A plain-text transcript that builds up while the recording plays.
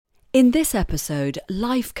In this episode,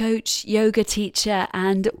 life coach, yoga teacher,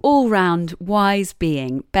 and all-round wise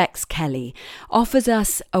being Bex Kelly offers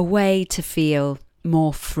us a way to feel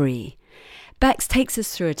more free. Bex takes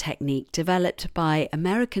us through a technique developed by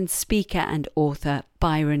American speaker and author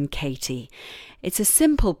Byron Katie. It's a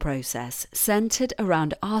simple process centered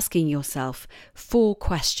around asking yourself 4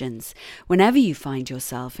 questions whenever you find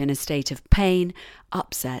yourself in a state of pain,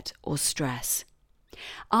 upset, or stress.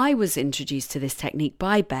 I was introduced to this technique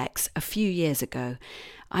by Bex a few years ago.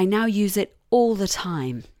 I now use it all the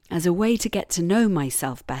time as a way to get to know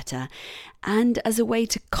myself better and as a way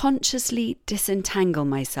to consciously disentangle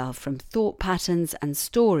myself from thought patterns and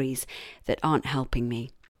stories that aren't helping me.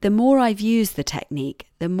 The more I've used the technique,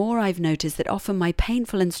 the more I've noticed that often my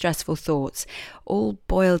painful and stressful thoughts all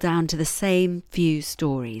boil down to the same few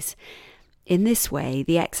stories. In this way,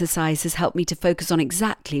 the exercise has helped me to focus on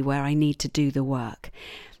exactly where I need to do the work.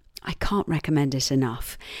 I can't recommend it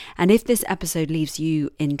enough. And if this episode leaves you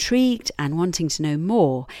intrigued and wanting to know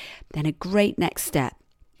more, then a great next step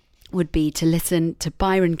would be to listen to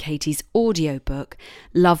Byron Katie's audiobook,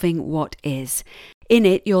 Loving What Is. In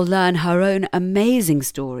it, you'll learn her own amazing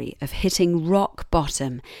story of hitting rock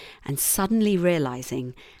bottom and suddenly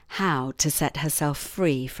realizing how to set herself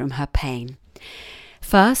free from her pain.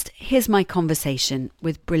 First, here's my conversation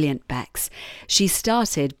with brilliant Bex. She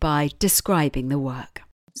started by describing the work.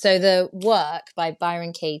 So the work by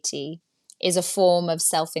Byron Katie is a form of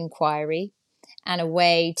self-inquiry and a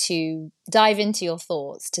way to dive into your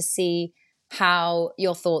thoughts, to see how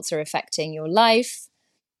your thoughts are affecting your life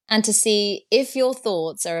and to see if your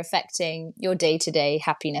thoughts are affecting your day-to-day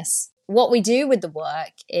happiness. What we do with the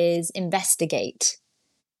work is investigate.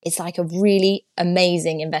 It's like a really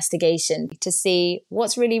amazing investigation to see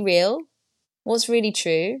what's really real, what's really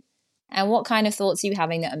true, and what kind of thoughts are you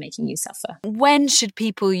having that are making you suffer. When should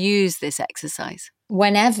people use this exercise?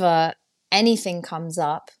 Whenever anything comes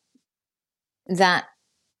up that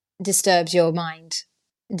disturbs your mind,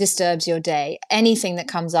 disturbs your day, anything that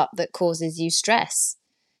comes up that causes you stress.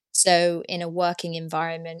 So in a working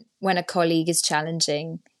environment, when a colleague is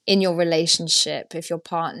challenging, in your relationship, if your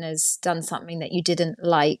partner's done something that you didn't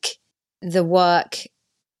like, the work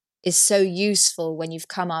is so useful when you've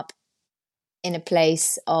come up in a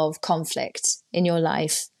place of conflict in your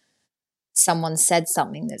life. Someone said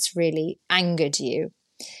something that's really angered you.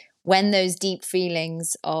 When those deep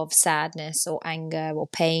feelings of sadness or anger or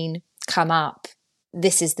pain come up,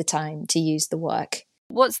 this is the time to use the work.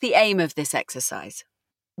 What's the aim of this exercise?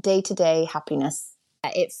 Day-to-day happiness.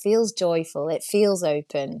 It feels joyful. It feels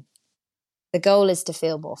open. The goal is to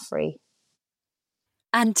feel more free.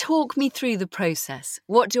 And talk me through the process.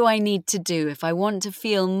 What do I need to do if I want to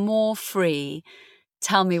feel more free?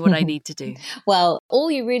 Tell me what I need to do. Well, all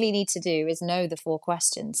you really need to do is know the 4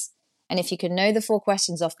 questions. And if you can know the 4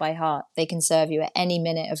 questions off by heart, they can serve you at any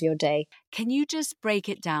minute of your day. Can you just break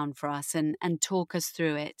it down for us and talk us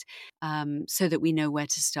through it so that we know where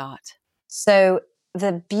to start? So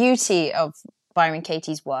the beauty of Byron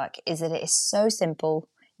Katie's work is that it is so simple.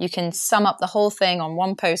 You can sum up the whole thing on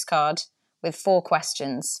one postcard with 4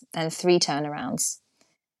 questions and 3 turnarounds.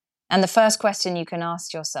 And the first question you can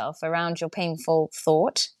ask yourself around your painful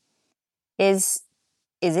thought is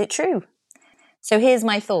it true? So here's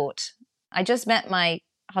my thought. I just met my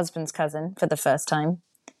husband's cousin for the first time.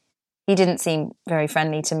 He didn't seem very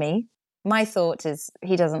friendly to me. My thought is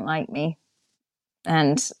he doesn't like me.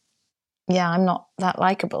 And yeah, I'm not that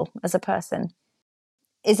likable as a person.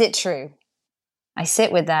 Is it true? I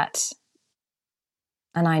sit with that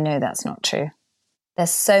and I know that's not true.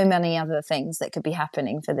 There's so many other things that could be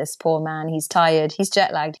happening for this poor man. He's tired, he's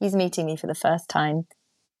jet lagged, he's meeting me for the first time.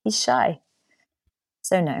 He's shy.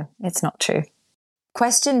 So no, it's not true.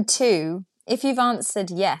 Question 2, if you've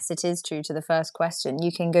answered yes, it is true to the first question,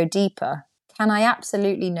 you can go deeper. Can I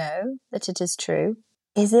absolutely know that it is true?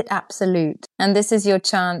 Is it absolute? And this is your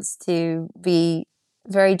chance to be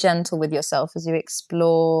very gentle with yourself as you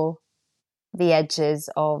explore the edges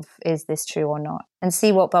of is this true or not, and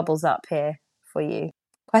see what bubbles up here for you.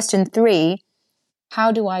 Question 3,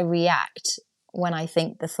 how do I react when I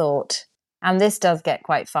think the thought? And this does get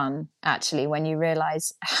quite fun, actually, when you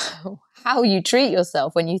realize how you treat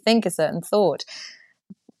yourself when you think a certain thought.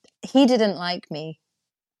 He didn't like me.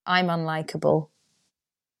 I'm unlikable.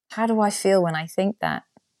 How do I feel when I think that?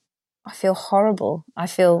 I feel horrible. I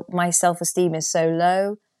feel my self-esteem is so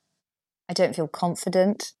low. I don't feel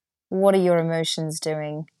confident. What are your emotions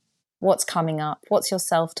doing? What's coming up? What's your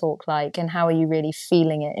self-talk like? And how are you really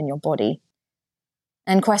feeling it in your body?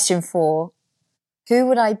 And question 4, who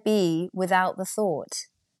would I be without the thought?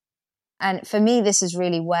 And for me, this is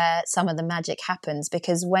really where some of the magic happens,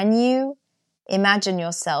 because when you imagine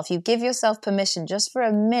yourself, you give yourself permission just for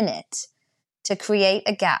a minute to create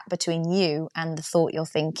a gap between you and the thought you're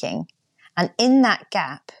thinking. And in that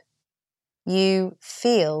gap, you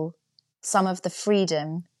feel some of the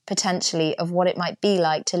freedom potentially of what it might be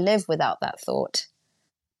like to live without that thought.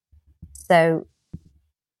 So,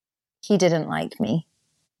 he didn't like me.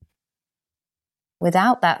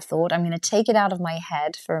 Without that thought, I'm going to take it out of my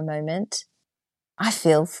head for a moment. I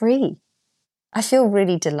feel free. I feel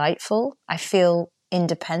really delightful. I feel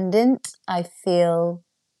independent. I feel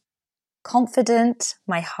confident.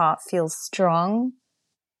 My heart feels strong.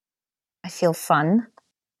 I feel fun.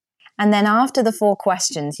 And then after the 4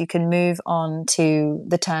 questions, you can move on to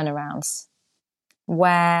the turnarounds,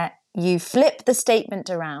 where you flip the statement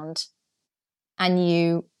around and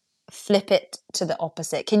you flip it to the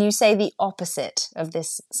opposite. Can you say the opposite of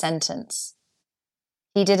this sentence?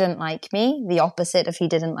 He didn't like me. The opposite of he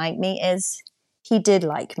didn't like me is he did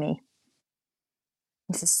like me.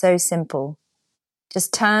 This is so simple.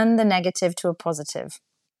 Just turn the negative to a positive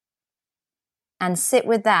and sit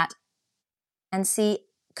with that and see,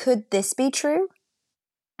 could this be true?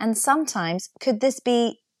 And sometimes, could this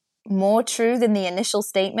be more true than the initial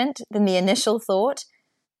statement, than the initial thought?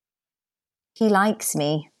 He likes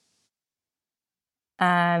me.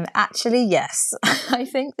 Actually, yes, I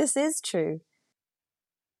think this is true.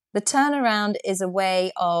 The turnaround is a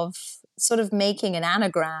way of sort of making an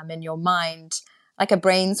anagram in your mind, like a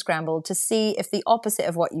brain scramble, to see if the opposite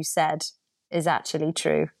of what you said is actually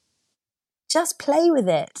true. Just play with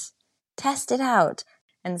it, test it out,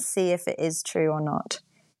 and see if it is true or not.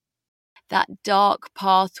 That dark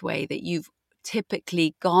pathway that you've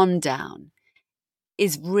typically gone down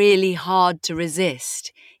is really hard to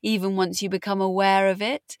resist, even once you become aware of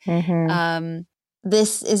it. Mm-hmm.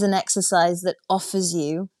 This is an exercise that offers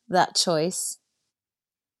you that choice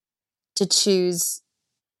to choose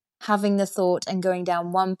having the thought and going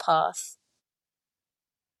down one path,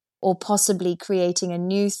 or possibly creating a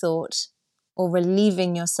new thought, or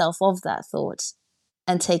relieving yourself of that thought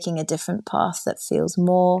and taking a different path that feels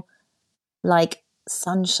more like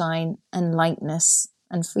sunshine and lightness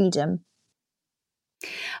and freedom.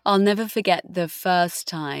 I'll never forget the first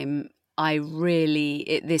time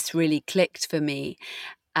this really clicked for me.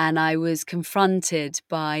 And I was confronted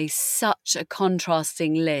by such a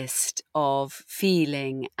contrasting list of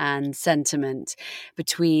feeling and sentiment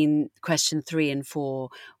between question 3 and 4.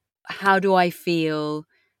 How do I feel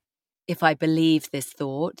if I believe this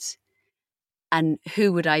thought? And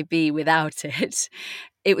who would I be without it?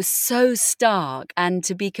 It was so stark. And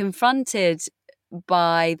to be confronted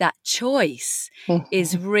by that choice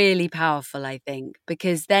is really powerful, I think,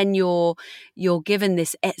 because then you're given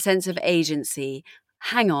this sense of agency.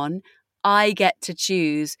 Hang on, I get to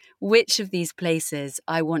choose which of these places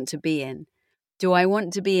I want to be in. Do I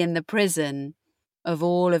want to be in the prison of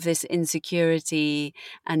all of this insecurity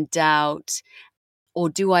and doubt, or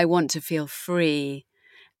do I want to feel free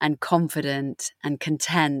and confident and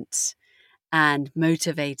content and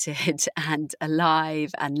motivated and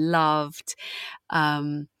alive and loved?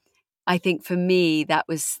 I think for me, that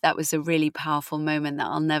was a really powerful moment that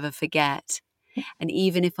I'll never forget. And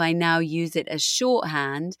even if I now use it as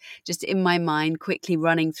shorthand, just in my mind, quickly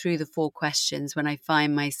running through the 4 questions when I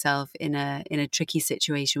find myself in a tricky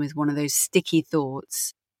situation with one of those sticky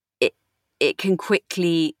thoughts, it can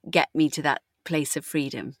quickly get me to that place of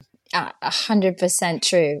freedom. 100%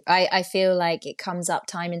 true. I feel like it comes up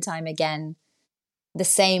time and time again. The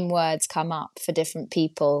same words come up for different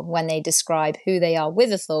people when they describe who they are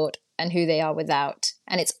with a thought and who they are without.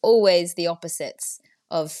 And it's always the opposites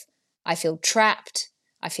of I feel trapped,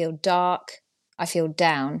 I feel dark, I feel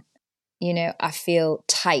down, I feel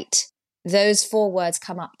tight. Those 4 words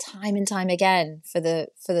come up time and time again for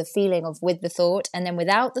the feeling of with the thought. And then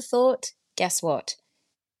without the thought, guess what?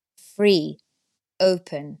 Free,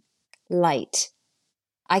 open, light.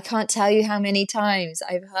 I can't tell you how many times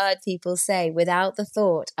I've heard people say, without the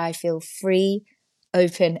thought, I feel free,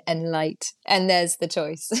 open, and light. And there's the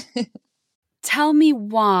choice. Tell me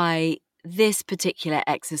why this particular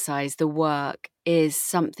exercise, the work, is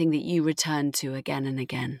something that you return to again and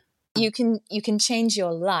again. You can change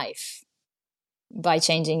your life by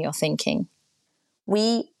changing your thinking.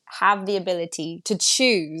 We have the ability to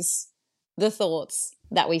choose the thoughts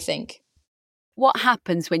that we think. What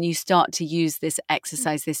happens when you start to use this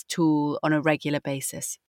exercise, this tool, on a regular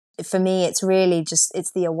basis? For me, it's really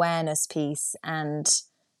it's the awareness piece and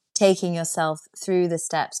taking yourself through the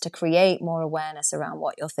steps to create more awareness around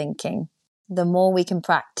what you're thinking. The more we can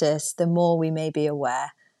practice, the more we may be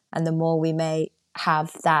aware, and the more we may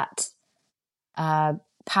have that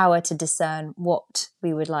power to discern what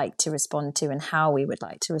we would like to respond to and how we would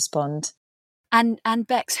like to respond. And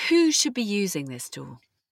Bex, who should be using this tool?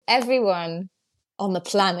 Everyone on the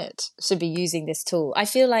planet should be using this tool. I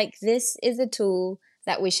feel like this is a tool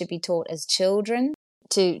that we should be taught as children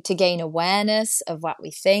to gain awareness of what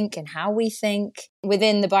we think and how we think.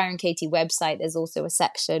 Within the Byron Katie website, there's also a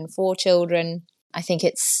section for children. I think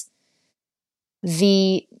it's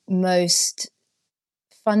the most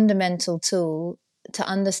fundamental tool to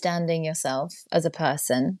understanding yourself as a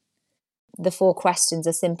person. The 4 questions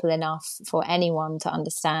are simple enough for anyone to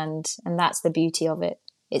understand, and that's the beauty of it.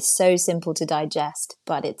 It's so simple to digest,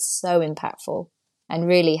 but it's so impactful and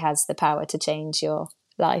really has the power to change your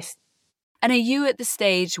life. And are you at the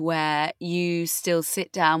stage where you still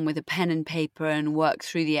sit down with a pen and paper and work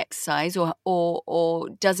through the exercise, or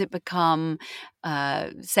does it become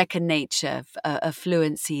second nature, a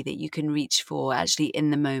fluency that you can reach for actually in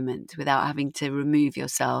the moment without having to remove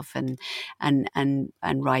yourself and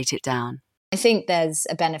write it down? I think there's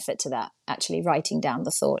a benefit to that, actually writing down the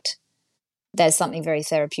thought. There's something very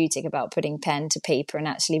therapeutic about putting pen to paper and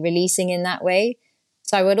actually releasing in that way.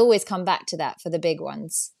 So I would always come back to that for the big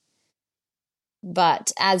ones.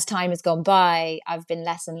 But as time has gone by, I've been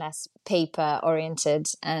less and less paper oriented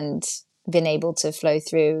and been able to flow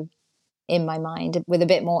through in my mind with a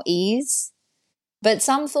bit more ease. But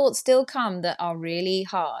some thoughts still come that are really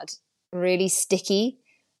hard, really sticky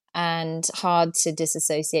and hard to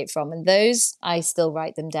disassociate from. And those, I still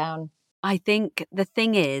write them down. I think the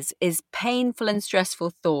thing is painful and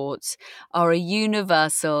stressful thoughts are a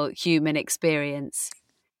universal human experience.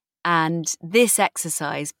 And this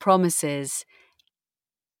exercise promises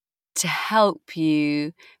to help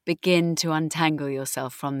you begin to untangle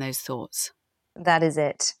yourself from those thoughts. That is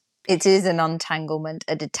it. It is an untanglement,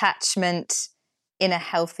 a detachment in a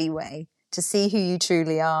healthy way to see who you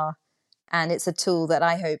truly are. And it's a tool that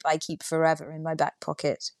I hope I keep forever in my back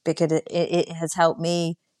pocket, because it has helped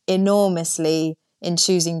me enormously in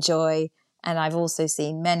choosing joy. And I've also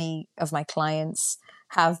seen many of my clients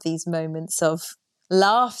have these moments of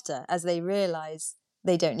laughter as they realize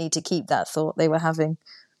they don't need to keep that thought they were having.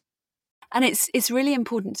 And it's really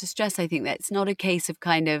important to stress, I think, that it's not a case of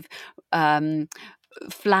kind of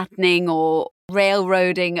flattening or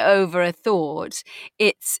railroading over a thought.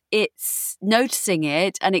 It's noticing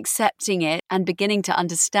it and accepting it and beginning to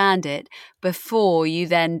understand it before you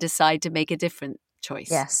then decide to make a different choice.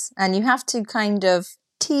 Yes. And you have to kind of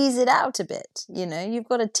tease it out a bit. You know, you've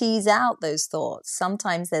got to tease out those thoughts.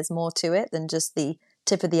 Sometimes there's more to it than just the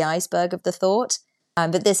tip of the iceberg of the thought.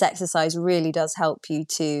 But this exercise really does help you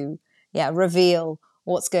to reveal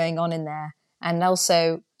what's going on in there, and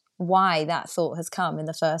also why that thought has come in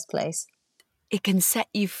the first place. It can set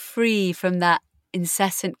you free from that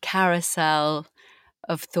incessant carousel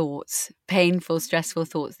of thoughts, painful, stressful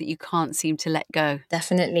thoughts that you can't seem to let go.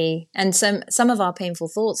 Definitely. And some of our painful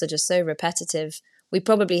thoughts are just so repetitive. We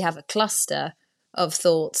probably have a cluster of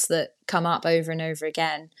thoughts that come up over and over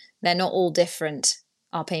again. They're not all different,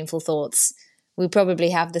 our painful thoughts. We probably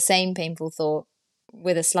have the same painful thought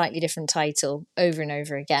with a slightly different title over and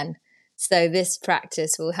over again. So this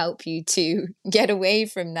practice will help you to get away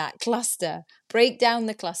from that cluster, break down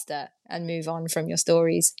the cluster, and move on from your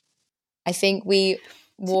stories. I think we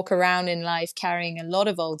walk around in life carrying a lot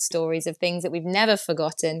of old stories of things that we've never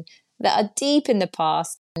forgotten, that are deep in the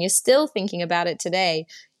past, and you're still thinking about it today.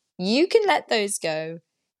 You can let those go.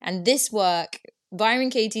 And this work, Byron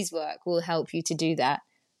Katie's work, will help you to do that.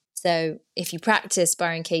 So if you practice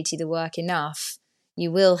Byron Katie the work enough,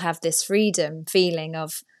 you will have this freedom feeling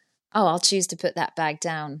of, oh, I'll choose to put that bag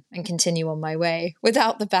down and continue on my way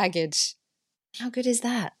without the baggage. How good is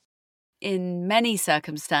that? In many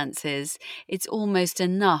circumstances, it's almost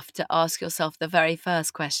enough to ask yourself the very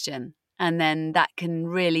first question. And then that can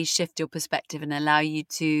really shift your perspective and allow you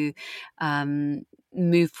to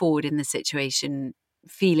move forward in the situation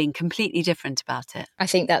feeling completely different about it. I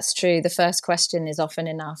think that's true. The first question is often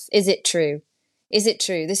enough. Is it true? Is it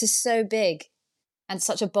true? This is so big and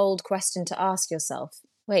such a bold question to ask yourself.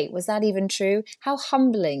 Wait, was that even true? How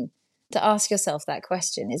humbling to ask yourself that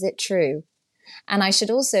question. Is it true? And I should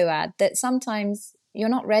also add that sometimes you're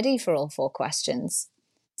not ready for all 4 questions.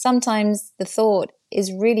 Sometimes the thought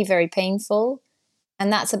is really very painful,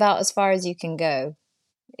 and that's about as far as you can go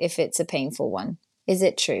if it's a painful one. Is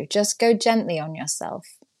it true? Just go gently on yourself.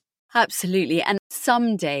 Absolutely. And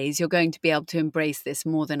some days you're going to be able to embrace this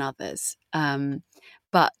more than others.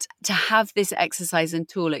 But to have this exercise and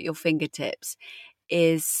tool at your fingertips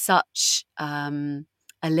is such a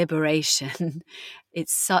liberation.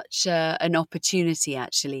 It's such an opportunity,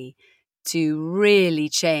 actually, to really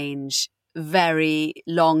change very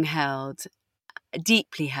long-held,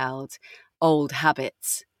 deeply held old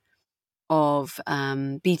habits of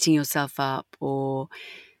beating yourself up or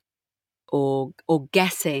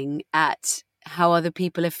guessing at how other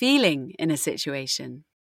people are feeling in a situation.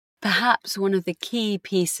 Perhaps one of the key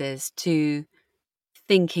pieces to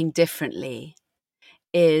thinking differently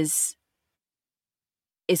is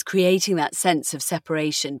creating that sense of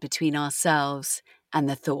separation between ourselves and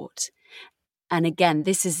the thought. And again,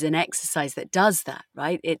 this is an exercise that does that,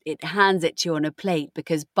 right? It hands it to you on a plate,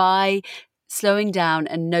 because by slowing down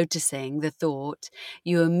and noticing the thought,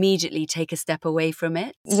 you immediately take a step away from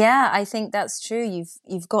it. Yeah, I think that's true.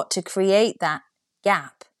 You've got to create that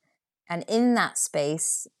gap. And in that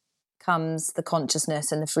space comes the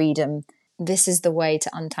consciousness and the freedom. This is the way to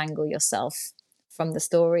untangle yourself from the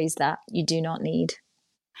stories that you do not need.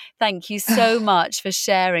 Thank you so much for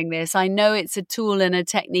sharing this. I know it's a tool and a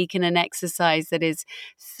technique and an exercise that is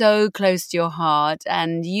so close to your heart,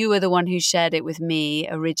 and you were the one who shared it with me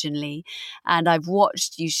originally, and I've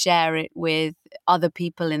watched you share it with other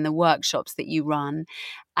people in the workshops that you run,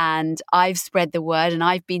 and I've spread the word, and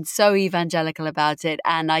I've been so evangelical about it,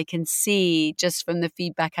 and I can see just from the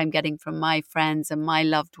feedback I'm getting from my friends and my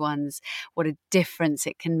loved ones what a difference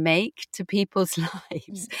it can make to people's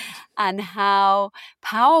lives and how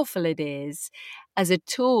powerful it is as a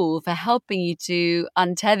tool for helping you to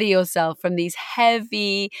untether yourself from these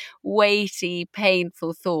heavy, weighty,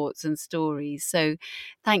 painful thoughts and stories. So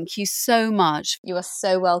thank you so much. You are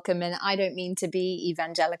so welcome. And I don't mean to be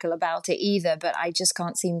evangelical about it either, but I just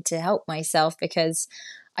can't seem to help myself because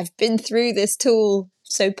I've been through this tool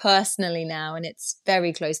so personally now, and it's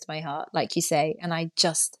very close to my heart, like you say, and I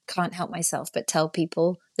just can't help myself but tell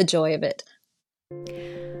people the joy of it.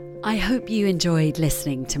 I hope you enjoyed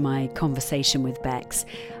listening to my conversation with Bex.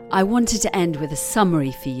 I wanted to end with a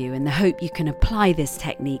summary for you in the hope you can apply this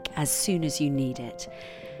technique as soon as you need it.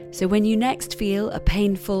 So when you next feel a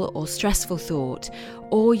painful or stressful thought,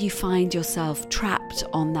 or you find yourself trapped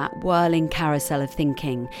on that whirling carousel of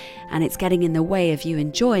thinking and it's getting in the way of you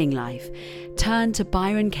enjoying life, turn to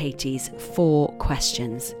Byron Katie's 4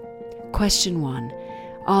 questions. Question 1.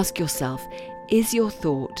 Ask yourself, is your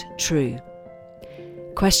thought true?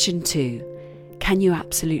 Question 2. Can you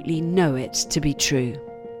absolutely know it to be true?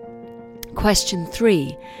 Question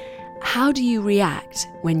 3. How do you react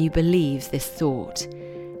when you believe this thought?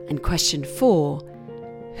 And question 4.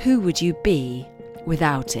 Who would you be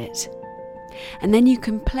without it? And then you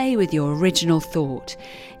can play with your original thought.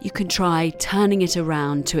 You can try turning it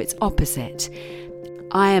around to its opposite.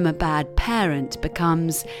 I am a bad parent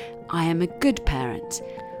becomes I am a good parent.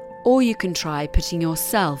 Or you can try putting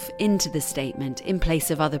yourself into the statement in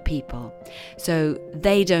place of other people. So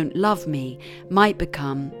they don't love me might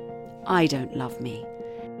become I don't love me.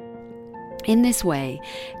 In this way,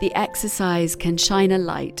 the exercise can shine a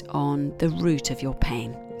light on the root of your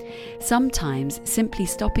pain. Sometimes simply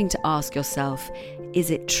stopping to ask yourself,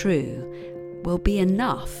 is it true, will be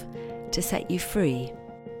enough to set you free.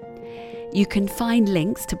 You can find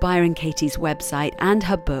links to Byron Katie's website and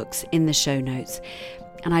her books in the show notes.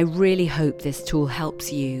 And I really hope this tool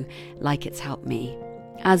helps you like it's helped me.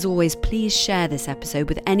 As always, please share this episode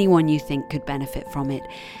with anyone you think could benefit from it.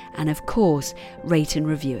 And of course, rate and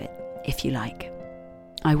review it if you like.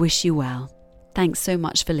 I wish you well. Thanks so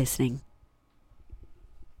much for listening.